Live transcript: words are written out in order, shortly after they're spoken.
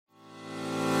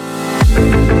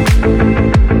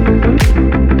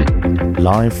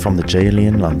live from the JLE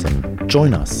in London.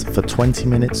 Join us for 20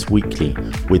 minutes weekly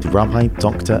with Rabbi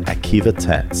Dr. Akiva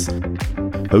Tetz,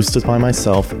 hosted by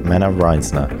myself, Mena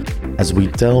Reisner, as we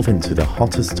delve into the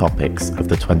hottest topics of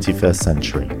the 21st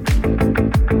century.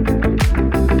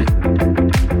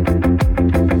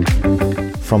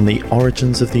 From the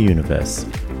origins of the universe,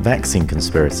 vaccine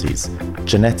conspiracies,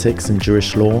 genetics and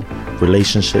Jewish law,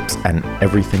 relationships, and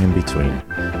everything in between,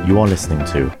 you are listening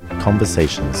to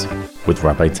Conversations with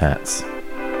Rabbi Tetz.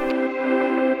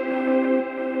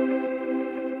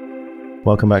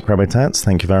 Welcome back, Rabbi Tetz.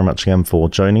 Thank you very much again for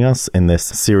joining us in this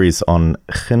series on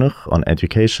chinuch, on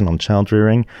education, on child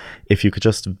rearing. If you could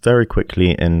just very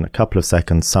quickly, in a couple of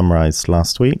seconds, summarize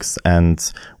last week's,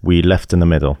 and we left in the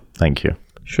middle. Thank you.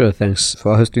 Sure, thanks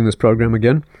for hosting this program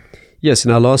again. Yes, in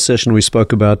our last session we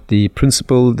spoke about the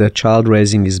principle that child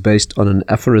raising is based on an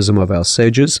aphorism of our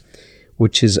sages,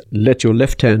 which is, let your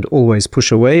left hand always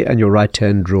push away and your right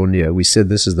hand draw near. We said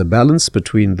this is the balance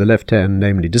between the left hand,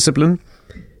 namely discipline,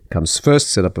 comes first,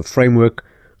 set up a framework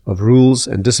of rules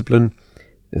and discipline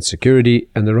and security,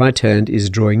 and the right hand is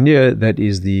drawing near, that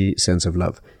is the sense of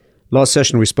love. Last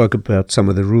session we spoke about some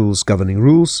of the rules governing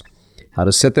rules, how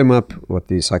to set them up, what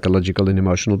the psychological and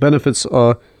emotional benefits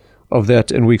are of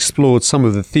that, and we explored some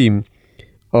of the theme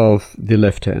of the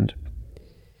left hand.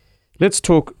 Let's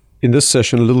talk in this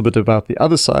session a little bit about the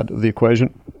other side of the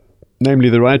equation, namely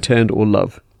the right hand or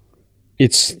love.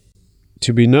 It's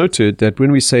to be noted that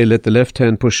when we say let the left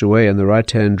hand push away and the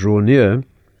right hand draw near,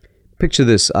 picture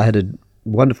this. I had a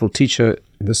wonderful teacher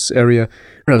in this area,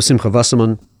 Rav Simcha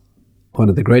Wasserman, one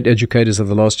of the great educators of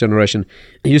the last generation.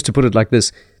 He used to put it like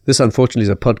this. This, unfortunately, is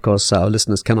a podcast, so our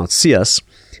listeners cannot see us,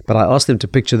 but I asked them to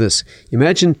picture this.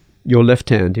 Imagine your left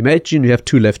hand. Imagine you have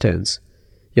two left hands.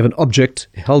 You have an object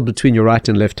held between your right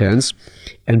and left hands,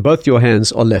 and both your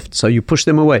hands are left, so you push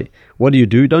them away. What do?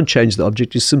 You don't change the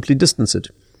object, you simply distance it.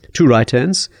 Two right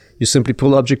hands, you simply pull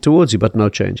the object towards you, but no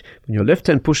change. When your left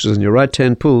hand pushes and your right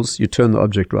hand pulls, you turn the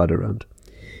object right around.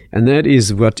 And that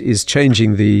is what is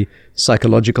changing the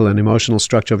psychological and emotional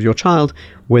structure of your child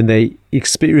when they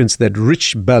experience that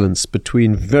rich balance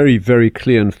between very, very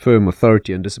clear and firm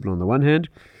authority and discipline on the one hand,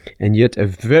 and yet a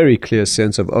very clear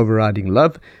sense of overriding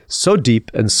love, so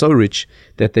deep and so rich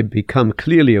that they become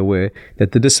clearly aware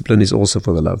that the discipline is also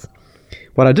for the love.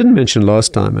 What I didn't mention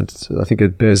last time, and I think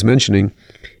it bears mentioning,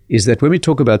 is that when we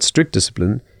talk about strict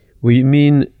discipline, we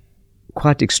mean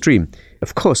quite extreme.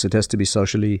 Of course, it has to be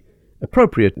socially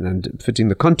appropriate and fitting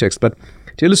the context, but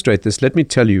to illustrate this, let me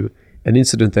tell you an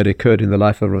incident that occurred in the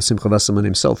life of Rav Simcha Wasserman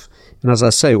himself. And as I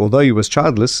say, although he was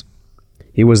childless,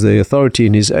 he was the authority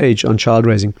in his age on child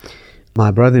raising.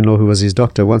 My brother-in-law, who was his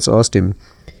doctor, once asked him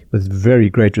with very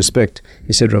great respect,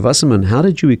 he said, Rav Wasserman, how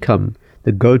did you become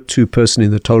the go-to person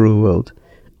in the Torah world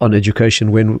on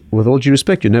education when, with all due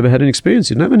respect, you never had an experience,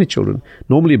 you didn't have any children?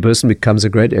 Normally a person becomes a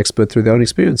great expert through their own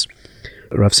experience.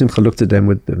 Rav Simcha looked at them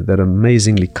with that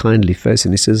amazingly kindly face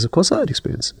and he says, of course I had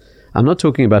experience. I'm not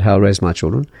talking about how I raised my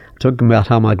children. I'm talking about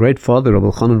how my great father, Rabbi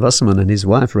Elchanan Wasserman, and his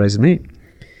wife raised me.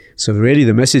 So really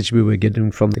the message we were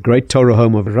getting from the great Torah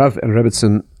home of Rav and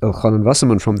Rebbetzin Elchanan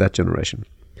Wasserman from that generation.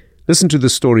 Listen to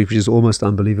this story, which is almost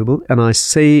unbelievable, and I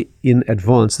say in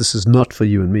advance, this is not for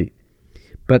you and me.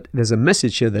 But there's a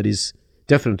message here that is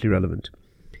definitely relevant.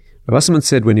 Rav Wasserman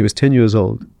said when he was 10 years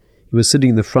old, he was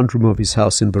sitting in the front room of his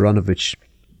house in Baranovich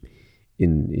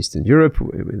in Eastern Europe,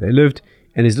 where they lived,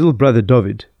 and his little brother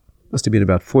David, must have been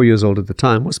about 4 years old at the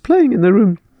time, was playing in the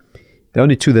room. The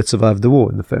only two that survived the war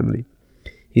in the family.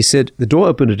 He said the door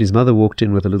opened and his mother walked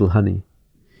in with a little honey.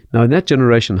 Now in that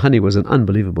generation, honey was an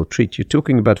unbelievable treat. You're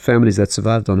talking about families that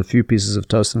survived on a few pieces of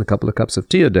toast and a couple of cups of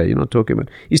tea a day. You're not talking about...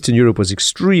 Eastern Europe was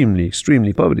extremely,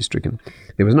 extremely poverty-stricken.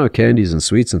 There was no candies and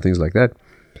sweets and things like that.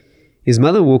 His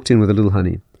mother walked in with a little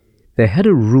honey. They had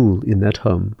a rule in that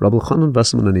home. Rabbi Elchanan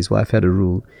Wasserman and his wife had a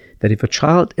rule that if a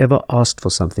child ever asked for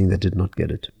something, they did not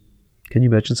get it. Can you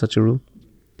imagine such a rule?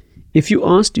 If you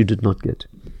asked, you did not get.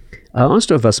 I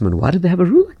asked Rav Wasserman, why did they have a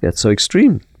rule like that, so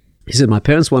extreme? He said, my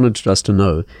parents wanted us to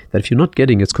know that if you're not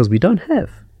getting it, it's because we don't have.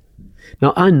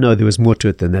 Now, I know there was more to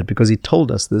it than that because he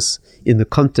told us this in the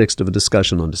context of a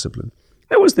discussion on discipline.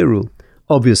 That was their rule.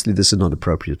 Obviously, this is not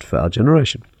appropriate for our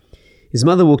generation. His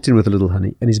mother walked in with a little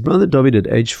honey, and his brother David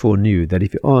at age 4 knew that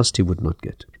if he asked, he would not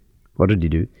get. What did he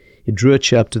do? He drew a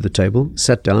chair up to the table,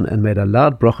 sat down, and made a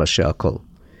loud bracha she'akol,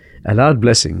 a loud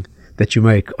blessing that you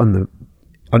make on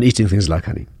eating things like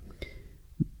honey.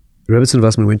 Robertson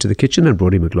Wasserman went to the kitchen and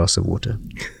brought him a glass of water.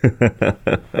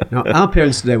 Now, our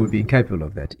parents today would be incapable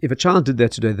of that. If a child did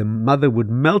that today, the mother would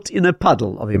melt in a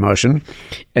puddle of emotion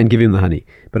and give him the honey.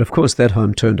 But of course, that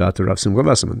home turned out to Robertson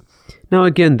Wasserman. Now,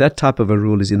 again, that type of a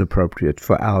rule is inappropriate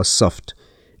for our soft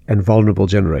and vulnerable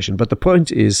generation. But the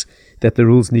point is that the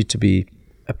rules need to be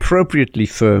appropriately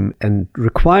firm and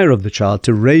require of the child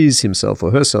to raise himself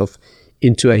or herself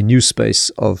into a new space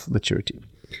of maturity.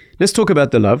 Let's talk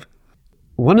about the love.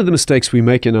 One of the mistakes we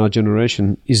make in our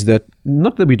generation is that,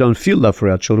 not that we don't feel love for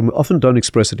our children, we often don't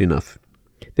express it enough.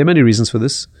 There are many reasons for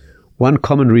this. One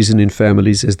common reason in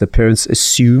families is that parents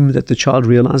assume that the child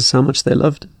realizes how much they're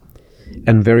loved.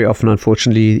 And very often,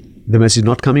 unfortunately, the message is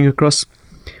not coming across.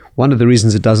 One of the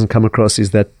reasons it doesn't come across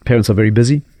is that parents are very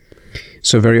busy.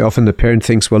 So very often the parent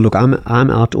thinks, well, look,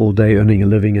 I'm out all day earning a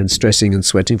living and stressing and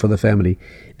sweating for the family.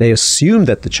 They assume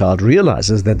that the child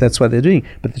realizes that that's what they're doing,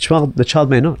 but the child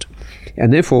may not.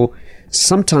 And therefore,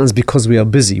 sometimes because we are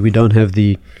busy, we don't have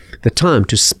the time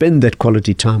to spend that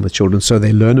quality time with children, so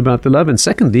they learn about the love. And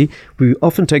secondly, we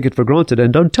often take it for granted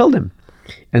and don't tell them.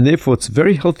 And therefore, it's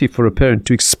very healthy for a parent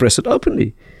to express it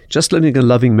openly. Just like a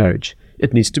loving marriage,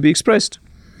 it needs to be expressed.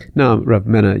 Now, Rav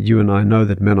Mena, you and I know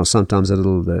that men are sometimes a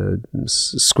little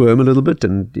squirm a little bit,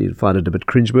 and you find it a bit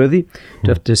cringeworthy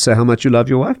to have to say how much you love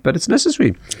your wife, but it's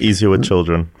necessary. Easier with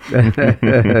children.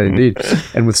 Indeed.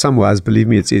 And with some wives, believe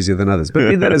me, it's easier than others. But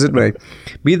be that as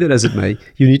it may,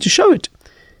 you need to show it.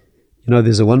 You know,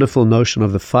 there's a wonderful notion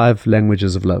of the 5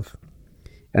 languages of love.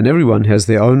 And everyone has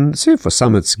their own, for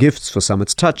some it's gifts, for some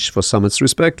it's touch, for some it's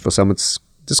respect, for some it's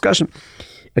discussion.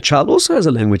 A child also has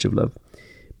a language of love.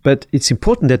 But it's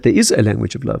important that there is a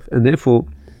language of love. And therefore,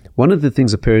 one of the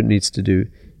things a parent needs to do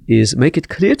is make it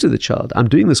clear to the child, I'm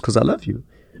doing this because I love you.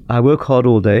 I work hard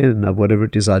all day and whatever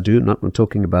it is I do, I'm not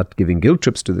talking about giving guilt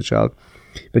trips to the child,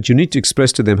 but you need to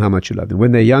express to them how much you love them.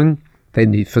 When they're young, they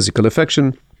need physical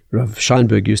affection. Rav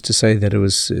Scheinberg used to say that it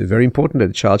was very important that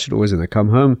the child should always, when they come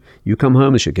home, you come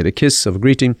home, they should get a kiss of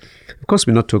greeting. Of course,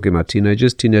 we're not talking about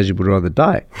teenagers. Teenagers would rather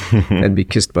die than be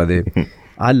kissed by their...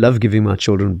 I love giving my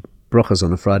children brachas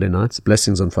on a Friday night,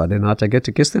 blessings on Friday night. I get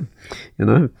to kiss them. You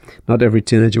know, not every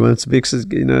teenager wants to be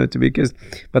kissed.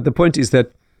 But the point is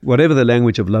that whatever the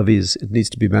language of love is, it needs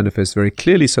to be manifest very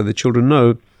clearly so the children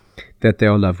know that they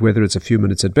are loved, whether it's a few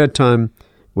minutes at bedtime,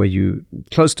 where you're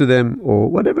close to them, or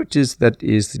whatever it is that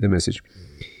is the message.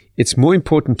 It's more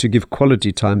important to give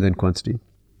quality time than quantity.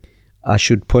 I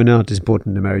should point out it's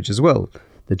important in marriage as well.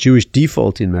 The Jewish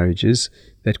default in marriage is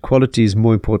that quality is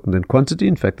more important than quantity.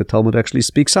 In fact, the Talmud actually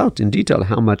speaks out in detail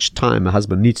how much time a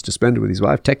husband needs to spend with his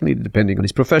wife, technically depending on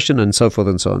his profession and so forth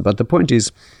and so on. But the point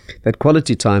is that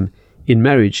quality time in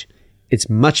marriage, it's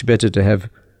much better to have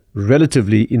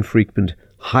relatively infrequent,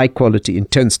 high-quality,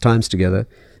 intense times together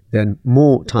than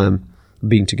more time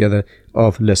being together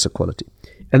of lesser quality.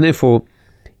 And therefore,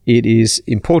 it is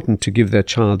important to give their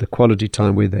child the quality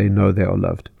time where they know they are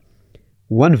loved.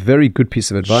 One very good piece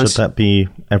of advice... Should that be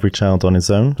every child on his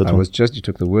own? You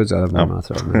took the words out of my mouth.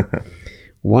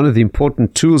 One of the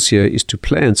important tools here is to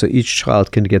plan so each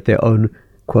child can get their own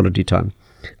quality time.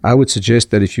 I would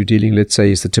suggest that if you're dealing, let's say,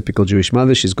 is the typical Jewish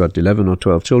mother, she's got 11 or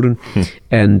 12 children,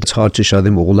 and it's hard to show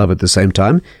them all love at the same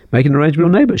time, make an arrangement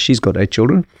with your neighbor. She's got 8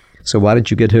 children. So why don't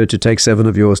you get her to take 7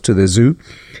 of yours to the zoo,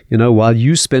 while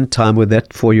you spend time with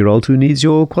that 4-year-old who needs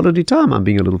your quality time? I'm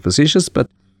being a little facetious,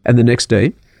 and the next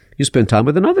day, you spend time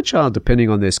with another child, depending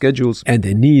on their schedules and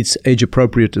their needs, age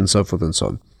appropriate, and so forth and so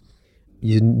on.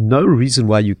 No reason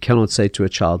why you cannot say to a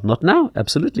child, not now,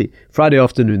 absolutely. Friday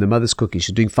afternoon, the mother's cooking.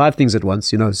 She's doing 5 things at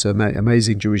once. It's an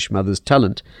amazing Jewish mother's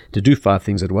talent to do 5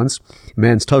 things at once.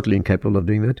 Man's totally incapable of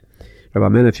doing that. Rabbi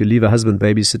Man, if you leave a husband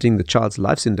babysitting, the child's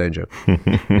life's in danger,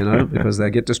 because they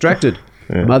get distracted.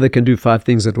 Yeah. Mother can do 5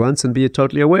 things at once and be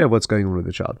totally aware of what's going on with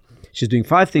the child. She's doing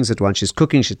 5 things at once. She's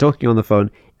cooking, she's talking on the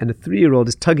phone, and a 3-year-old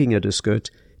is tugging at her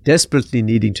skirt, desperately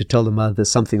needing to tell the mother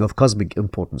something of cosmic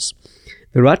importance.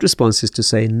 The right response is to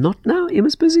say, not now,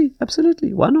 Emma's busy.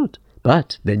 Absolutely, why not?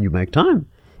 But then you make time.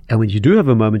 And when you do have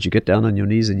a moment, you get down on your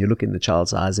knees and you look in the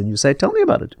child's eyes and you say, tell me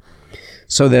about it.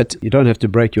 So that you don't have to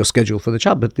break your schedule for the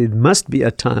child, but there must be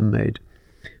a time made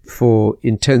for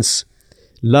intense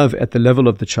love at the level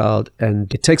of the child,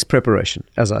 and it takes preparation,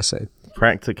 as I say.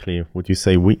 Practically, would you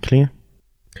say weekly?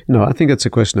 No, I think it's a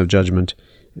question of judgment.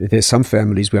 There's some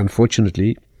families where,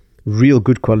 unfortunately, real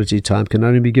good quality time can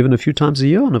only be given a few times a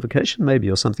year on a vacation maybe,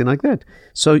 or something like that.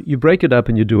 So you break it up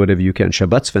and you do whatever you can.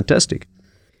 Shabbat's fantastic.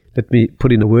 Let me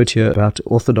put in a word here about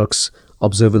Orthodox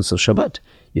observance of Shabbat.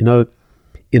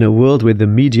 In a world where the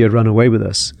media run away with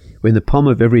us, where in the palm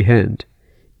of every hand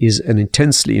is an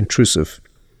intensely intrusive,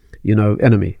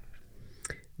 enemy,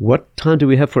 what time do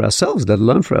we have for ourselves, let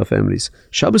alone for our families?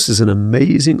 Shabbos is an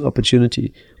amazing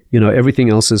opportunity. Everything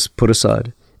else is put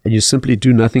aside, and you simply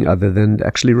do nothing other than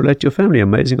actually relate to your family.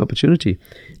 Amazing opportunity.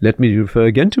 Let me refer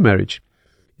again to marriage.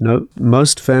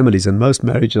 Most families and most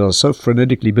marriages are so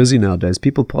frenetically busy nowadays.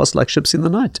 People pass like ships in the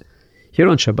night. Here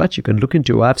on Shabbat, you can look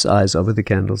into your wife's eyes over the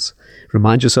candles.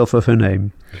 Remind yourself of her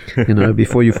name,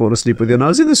 before you fall asleep with your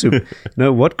nose in the soup.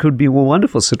 What could be more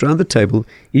wonderful? Sit around the table.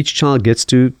 Each child gets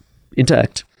to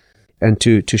interact and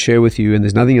to share with you, and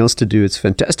there's nothing else to do. It's a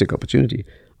fantastic opportunity.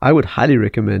 I would highly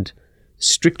recommend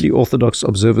strictly orthodox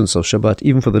observance of Shabbat,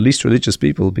 even for the least religious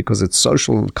people, because its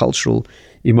social and cultural,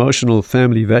 emotional,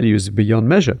 family values beyond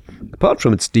measure, apart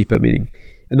from its deeper meaning.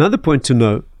 Another point to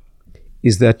know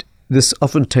is that this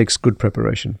often takes good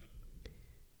preparation.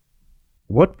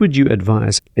 What would you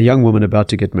advise a young woman about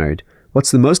to get married?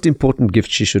 What's the most important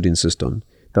gift she should insist on?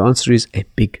 The answer is a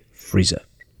big freezer,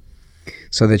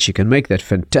 so that she can make that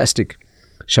fantastic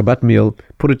Shabbat meal,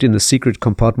 put it in the secret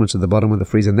compartments at the bottom of the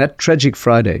freezer. And that tragic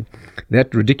Friday,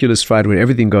 that ridiculous Friday where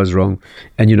everything goes wrong,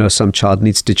 and some child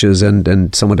needs stitches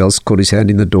and someone else caught his hand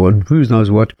in the door and who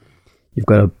knows what, you've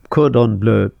got a cordon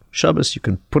bleu Shabbos, you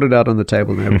can put it out on the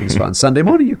table and everything's fine. Sunday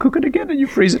morning, you cook it again and you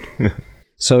freeze it.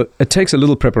 So it takes a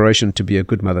little preparation to be a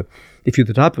good mother. If you're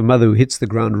the type of mother who hits the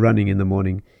ground running in the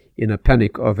morning in a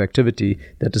panic of activity,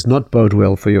 that does not bode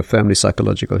well for your family's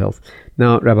psychological health.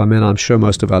 Now, Rabbi Mena, I'm sure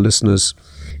most of our listeners,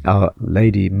 our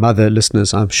lady mother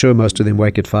listeners, I'm sure most of them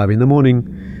wake at 5 in the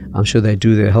morning. I'm sure they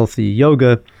do their healthy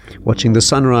yoga, watching the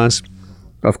sunrise,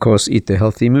 of course, eat their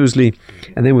healthy muesli,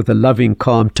 and then with a loving,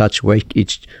 calm touch, wake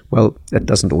each. Well, that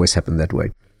doesn't always happen that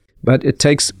way. But it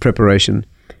takes preparation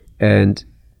and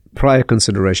prior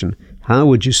consideration. How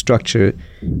would you structure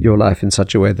your life in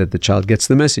such a way that the child gets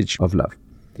the message of love?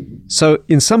 So,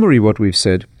 in summary, what we've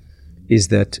said is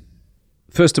that,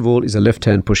 first of all, is a left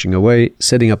hand pushing away,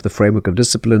 setting up the framework of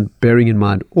discipline, bearing in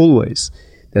mind always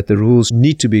that the rules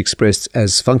need to be expressed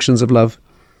as functions of love.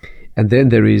 And then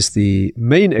there is the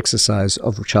main exercise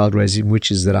of child raising, which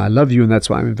is that I love you, and that's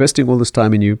why I'm investing all this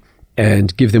time in you,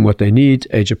 and give them what they need,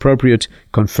 age appropriate,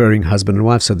 conferring husband and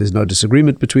wife, so there's no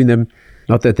disagreement between them.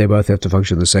 Not that they both have to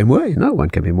function the same way. No, one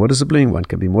can be more disciplining, one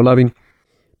can be more loving.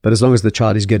 But as long as the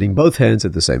child is getting both hands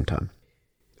at the same time.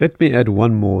 Let me add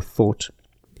one more thought,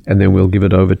 and then we'll give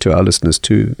it over to our listeners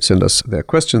to send us their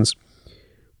questions.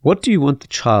 What do you want the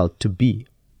child to be?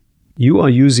 You are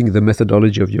using the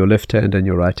methodology of your left hand and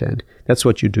your right hand. That's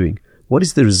what you're doing. What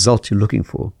is the result you're looking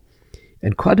for?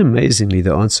 And quite amazingly,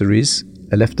 the answer is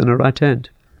a left and a right hand.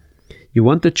 You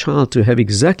want the child to have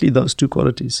exactly those two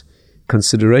qualities,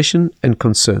 consideration and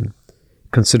concern.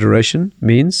 Consideration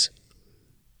means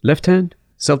left hand,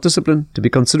 self-discipline, to be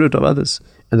considerate of others,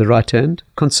 and the right hand,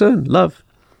 concern, love.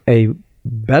 A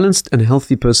balanced and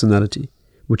healthy personality,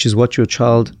 which is what your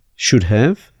child should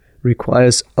have,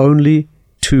 requires only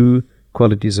two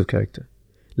qualities of character.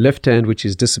 Left hand, which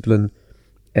is discipline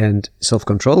and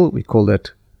self-control, we call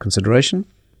that consideration.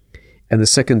 And the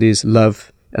second is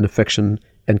love and affection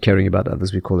and caring about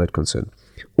others, we call that concern.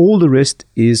 All the rest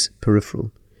is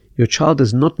peripheral. Your child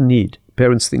does not need,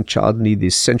 parents think child need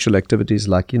these essential activities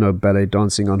like, ballet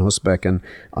dancing on horseback and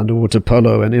underwater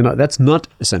polo, and that's not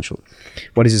essential.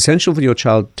 What is essential for your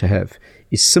child to have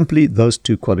is simply those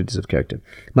two qualities of character.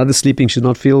 Mother sleeping should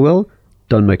not feel well,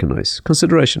 don't make a noise.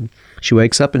 Consideration. She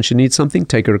wakes up and she needs something,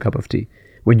 take her a cup of tea.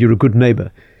 When you're a good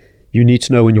neighbor, you need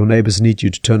to know when your neighbors need you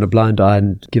to turn a blind eye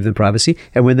and give them privacy,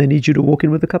 and when they need you to walk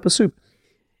in with a cup of soup.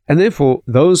 And therefore,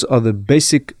 those are the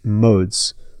basic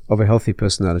modes of a healthy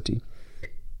personality.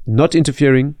 Not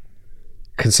interfering,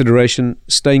 consideration,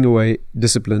 staying away,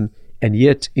 discipline, and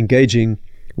yet engaging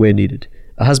where needed.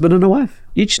 A husband and a wife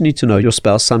each need to know your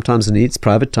spouse sometimes needs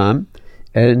private time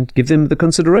and give them the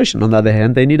consideration. On the other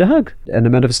hand, they need a hug and a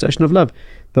manifestation of love.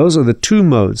 Those are the two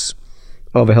modes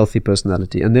of a healthy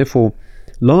personality. And therefore,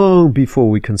 long before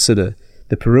we consider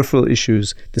the peripheral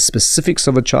issues, the specifics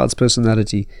of a child's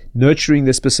personality, nurturing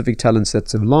their specific talents,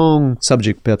 that's a long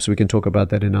subject. Perhaps we can talk about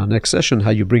that in our next session, how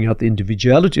you bring out the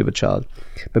individuality of a child.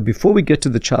 But before we get to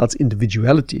the child's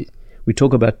individuality, we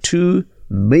talk about two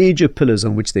major pillars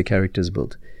on which their character is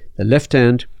built. The left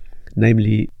hand,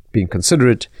 namely being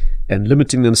considerate and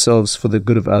limiting themselves for the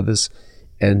good of others,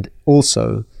 and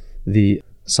also the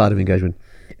side of engagement.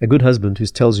 A good husband who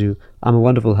tells you, I'm a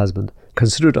wonderful husband,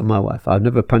 considerate of my wife, I've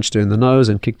never punched her in the nose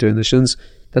and kicked her in the shins.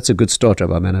 That's a good start,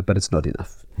 Rabbi Mena, but it's not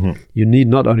enough. You need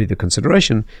not only the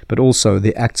consideration, but also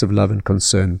the acts of love and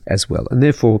concern as well. And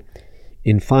therefore,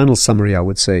 in final summary, I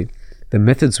would say, the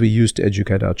methods we use to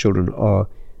educate our children are,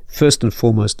 first and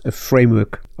foremost, a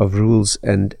framework of rules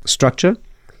and structure.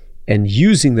 And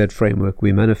using that framework,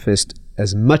 we manifest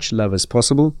as much love as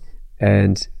possible.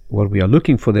 And what we are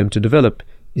looking for them to develop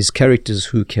is characters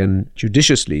who can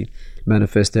judiciously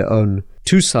manifest their own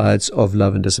two sides of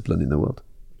love and discipline in the world.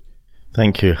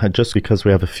 Thank you. Just because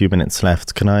we have a few minutes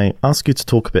left, can I ask you to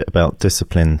talk a bit about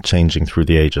discipline changing through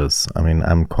the ages? I mean,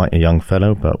 I'm quite a young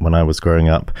fellow, but when I was growing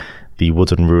up, the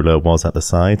wooden ruler was at the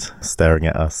side, staring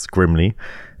at us grimly,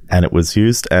 and it was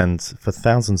used. And for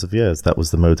thousands of years, that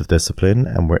was the mode of discipline.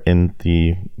 And we're in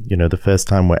the first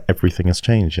time where everything has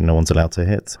changed and no one's allowed to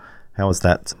hit. How is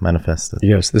that manifested?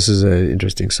 Yes, this is an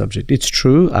interesting subject. It's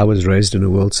true. I was raised in a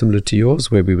world similar to yours,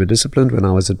 where we were disciplined. When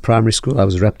I was at primary school, I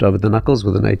was wrapped over the knuckles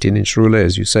with an 18-inch ruler,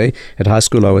 as you say. At high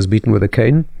school, I was beaten with a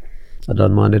cane. I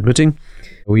don't mind admitting.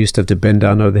 We used to have to bend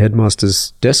down over the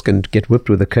headmaster's desk and get whipped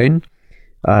with a cane.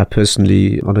 I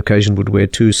personally, on occasion, would wear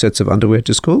 2 sets of underwear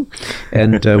to school,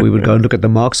 and we would go and look at the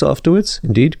marks afterwards,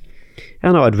 indeed.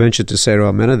 And I would venture to say,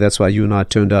 Ramana, that's why you and I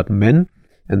turned out men,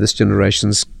 and this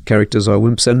generation's characters are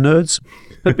wimps and nerds.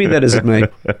 But be that as it may,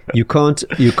 you can't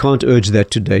urge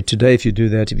that today. Today, if you do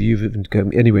that, if you've even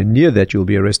come anywhere near that, you'll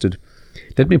be arrested.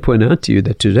 Let me point out to you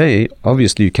that today,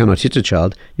 obviously, you cannot hit a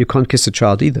child. You can't kiss a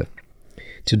child either.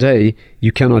 Today,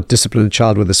 you cannot discipline a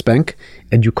child with a spank,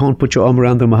 and you can't put your arm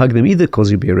around them or hug them either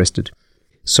because you'll be arrested.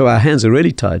 So our hands are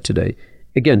really tied today.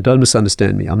 Again, don't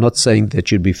misunderstand me. I'm not saying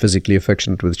that you'd be physically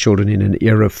affectionate with children in an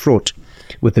era fraught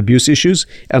with abuse issues,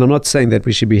 and I'm not saying that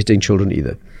we should be hitting children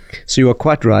either. So you are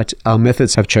quite right. Our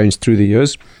methods have changed through the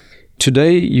years.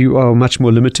 Today, you are much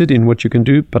more limited in what you can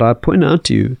do, but I point out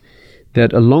to you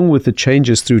that along with the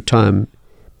changes through time,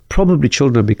 probably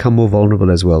children have become more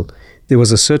vulnerable as well. There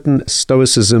was a certain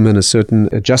stoicism and a certain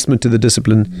adjustment to the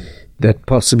discipline that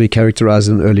possibly characterized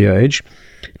an earlier age.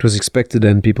 It was expected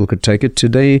and people could take it.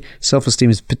 Today, self-esteem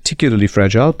is particularly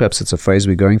fragile. Perhaps it's a phase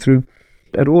we're going through.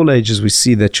 At all ages, we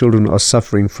see that children are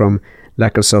suffering from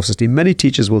lack of self-esteem. Many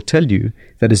teachers will tell you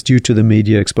that it's due to the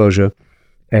media exposure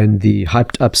and the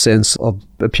hyped-up sense of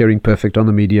appearing perfect on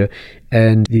the media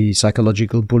and the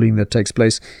psychological bullying that takes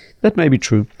place. That may be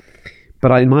true.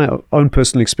 But in my own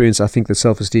personal experience, I think that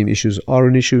self-esteem issues are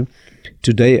an issue.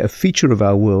 Today, a feature of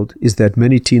our world is that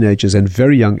many teenagers and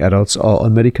very young adults are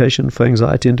on medication for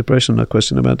anxiety and depression, no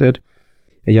question about that.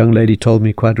 A young lady told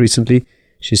me quite recently,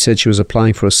 she said she was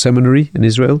applying for a seminary in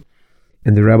Israel,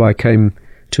 and the rabbi came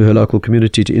to her local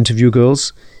community to interview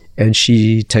girls, and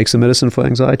she takes a medicine for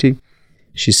anxiety.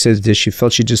 She said that she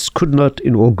felt she just could not,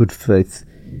 in all good faith,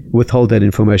 withhold that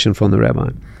information from the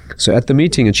rabbi. So at the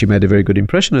meeting, and she made a very good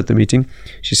impression at the meeting,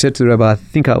 she said to the rabbi, I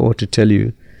think I ought to tell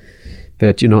you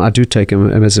that, I do take a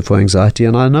medicine for anxiety,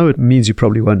 and I know it means you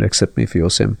probably won't accept me for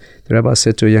your SEM. The rabbi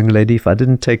said to a young lady, if I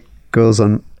didn't take girls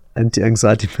on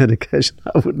anti-anxiety medication,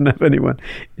 I wouldn't have anyone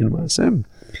in my SEM.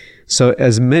 So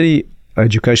as many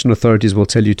education authorities will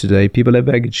tell you today, people have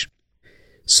baggage.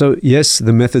 So yes,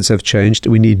 the methods have changed.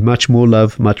 We need much more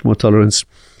love, much more tolerance,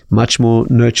 much more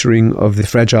nurturing of the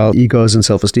fragile egos and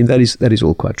self-esteem. That is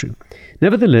all quite true.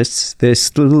 Nevertheless, there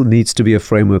still needs to be a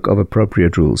framework of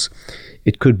appropriate rules.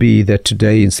 It could be that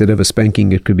today, instead of a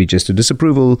spanking, it could be just a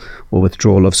disapproval or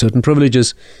withdrawal of certain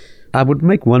privileges. I would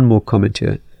make one more comment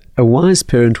here. A wise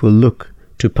parent will look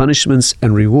to punishments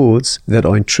and rewards that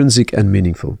are intrinsic and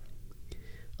meaningful.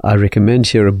 I recommend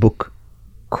here a book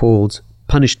called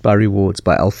Punished by Rewards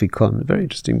by Alfie Kohn. A very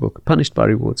interesting book, Punished by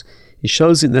Rewards. He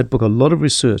shows in that book a lot of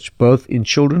research, both in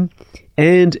children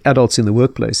and adults in the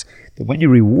workplace, that when you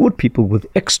reward people with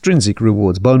extrinsic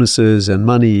rewards, bonuses and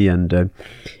money and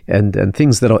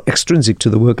things that are extrinsic to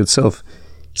the work itself,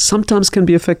 sometimes can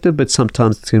be effective, but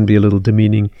sometimes it can be a little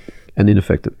demeaning and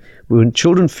ineffective. When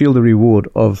children feel the reward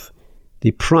of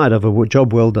the pride of a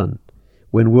job well done,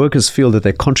 when workers feel that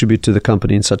they contribute to the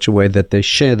company in such a way that they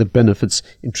share the benefits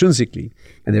intrinsically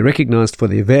and they're recognized for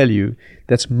their value,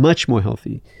 that's much more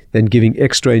healthy than giving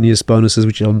extraneous bonuses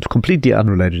which are completely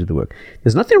unrelated to the work.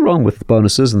 There's nothing wrong with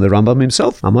bonuses, and the Rambam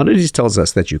himself, Maimonides, tells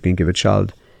us that you can give a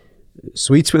child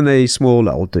sweets when they're small,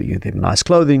 or give them nice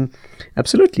clothing.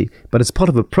 Absolutely. But it's part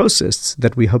of a process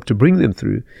that we hope to bring them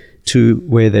through to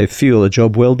where they feel a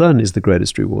job well done is the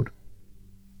greatest reward.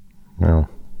 Well,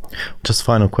 just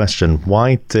final question.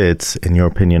 In your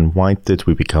opinion, why did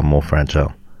we become more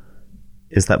fragile?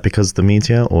 Is that because of the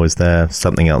media, or is there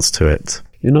something else to it?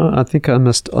 I think I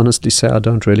must honestly say I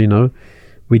don't really know.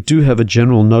 We do have a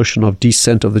general notion of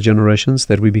descent of the generations,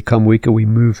 that we become weaker. We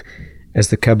move, as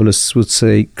the Kabbalists would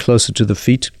say, closer to the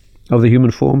feet of the human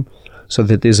form, so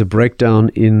that there's a breakdown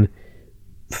in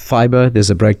fiber, there's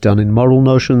a breakdown in moral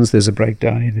notions, there's a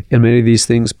breakdown in many of these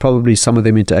things. Probably some of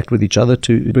them interact with each other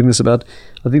to bring this about.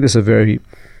 I think that's a very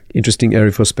interesting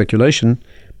area for speculation,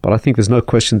 but I think there's no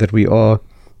question that we are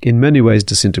in many ways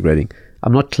disintegrating.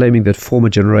 I'm not claiming that former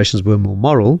generations were more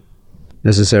moral,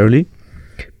 necessarily,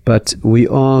 but we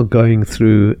are going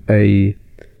through a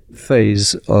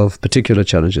phase of particular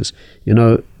challenges. You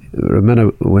know, remember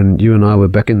when you and I were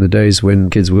back in the days when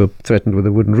kids were threatened with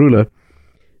a wooden ruler,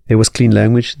 there was clean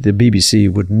language. The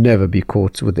BBC would never be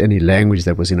caught with any language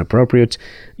that was inappropriate.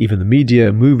 Even the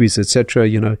media, movies, etc.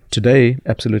 You know, today,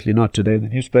 absolutely not. Today, the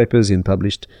newspapers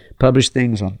published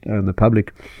things on the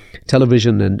public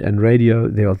television and radio.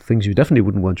 There are things you definitely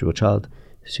wouldn't want your child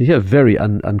to hear, very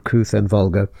uncouth and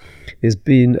vulgar. There's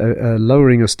been a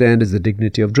lowering of standards, the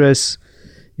dignity of dress.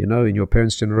 You know, in your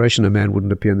parents' generation, a man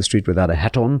wouldn't appear in the street without a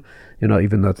hat on. You know,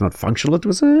 even though it's not functional, it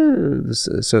was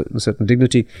a certain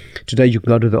dignity. Today, you can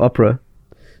go to the opera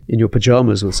in your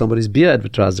pajamas with somebody's beer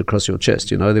advertised across your chest.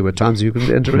 You know, there were times you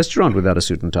could enter a restaurant without a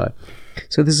suit and tie.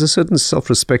 So there's a certain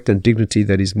self-respect and dignity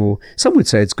that is more, some would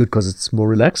say it's good because it's more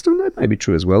relaxed, and that may be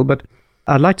true as well. But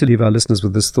I'd like to leave our listeners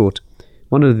with this thought.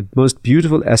 One of the most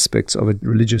beautiful aspects of a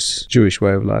religious Jewish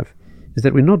way of life is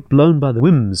that we're not blown by the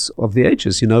whims of the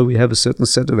ages. You know, we have a certain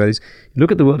set of values. You look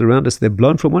at the world around us, they're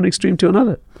blown from one extreme to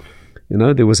another. You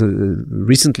know, there was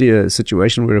recently a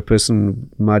situation where a person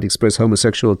might express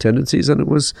homosexual tendencies and it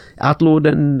was outlawed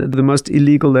and the most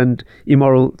illegal and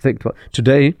immoral thing.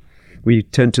 Today, we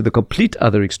turn to the complete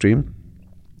other extreme,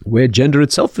 where gender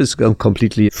itself is a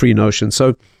completely free notion.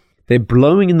 So they're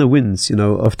blowing in the winds, you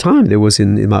know, of time. There was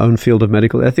in my own field of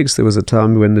medical ethics, there was a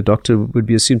time when the doctor would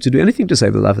be assumed to do anything to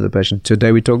save the life of the patient.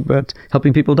 Today we talk about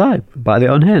helping people die by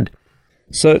their own hand.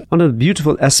 So one of the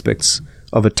beautiful aspects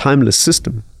of a timeless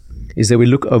system is that we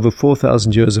look over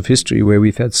 4,000 years of history where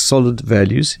we've had solid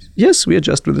values. Yes, we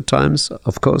adjust with the times,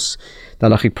 of course. The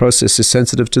halachic process is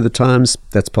sensitive to the times.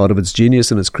 That's part of its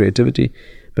genius and its creativity.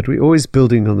 But we're always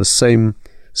building on the same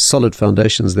solid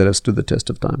foundations that have stood the test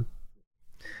of time.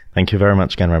 Thank you very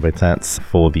much again, Rabbi Tetz,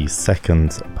 for the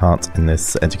second part in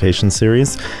this education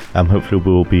series. Hopefully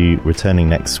we'll be returning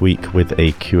next week with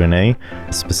a Q&A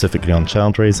specifically on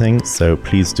child raising, so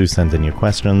please do send in your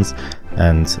questions,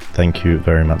 and thank you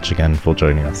very much again for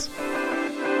joining us.